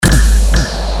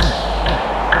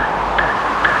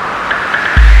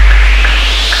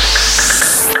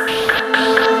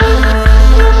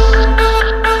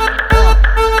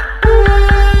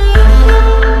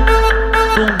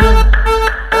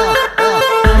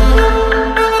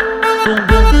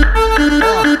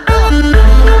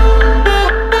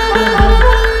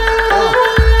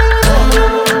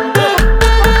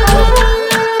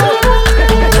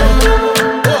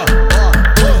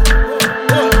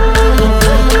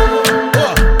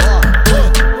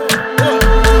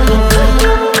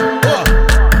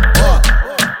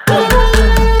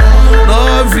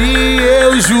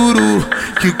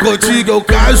contigo eu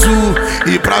caso,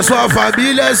 e pra sua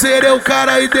família serei o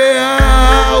cara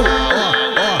ideal.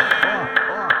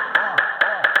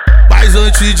 Mas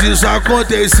antes disso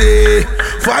acontecer,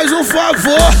 faz um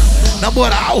favor. Na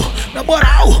moral, na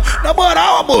moral, na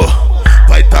moral, amor.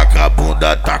 Vai tacar a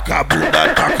bunda, taca a bunda,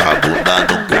 taca a bunda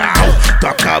no grau.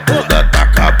 Taca a bunda,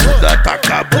 taca a bunda,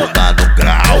 taca a bunda no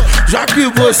grau. Já que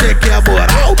você quer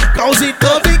moral, Kalzin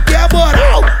também quer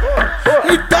moral.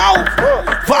 Então,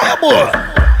 vai, amor.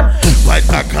 Vai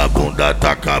tacar a bunda,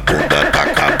 taca a bunda,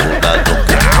 taca a bunda no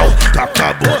grau. Taca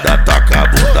a bunda, taca a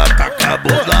bunda, taca a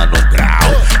bunda no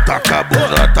grau. Taca a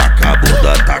bunda, taca a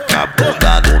bunda, taca a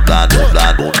bunda no dá, no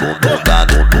dá, no dá, no dá,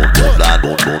 no dá,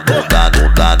 no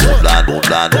dá, no dá, no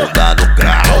dá, no dá, no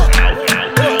grau.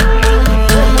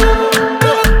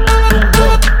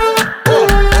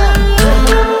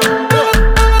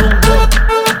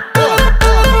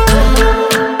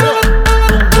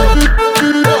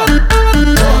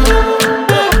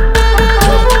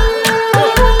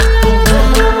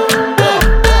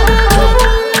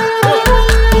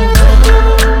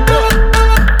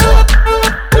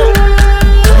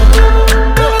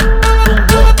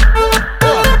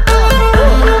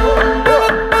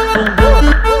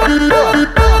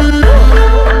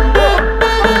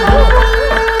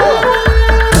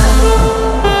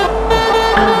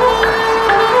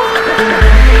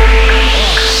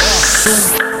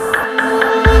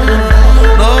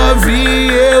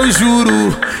 Novinha, eu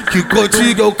juro que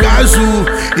contigo eu caso,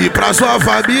 e pra sua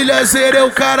família serei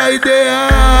o cara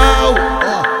ideal.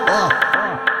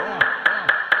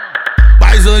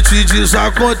 Mas antes disso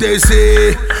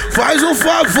acontecer, faz um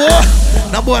favor.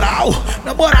 Na moral,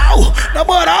 na moral, na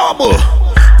moral, amor.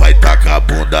 Vai tacar a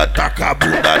bunda, taca a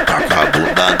bunda, taca a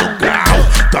bunda no grau.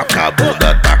 Taca a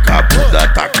bunda, taca a bunda,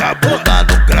 taca a bunda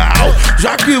no grau.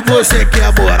 Já que você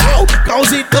quer moral,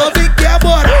 Kalzin também quer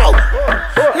moral.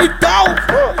 Então,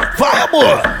 vai,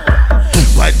 amor.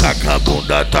 Vai tacar a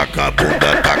bunda, taca a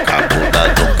bunda, taca a bunda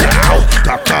no grau.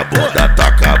 Taca a bunda,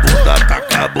 taca a bunda,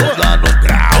 taca a bunda no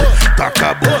grau. Taca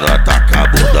a bunda, taca a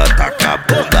bunda, taca a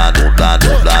bunda no dá,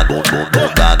 no dá, no dá, no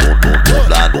dá, no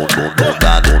dá, no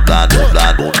dá, no dá, no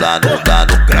dá, no dá, no dá.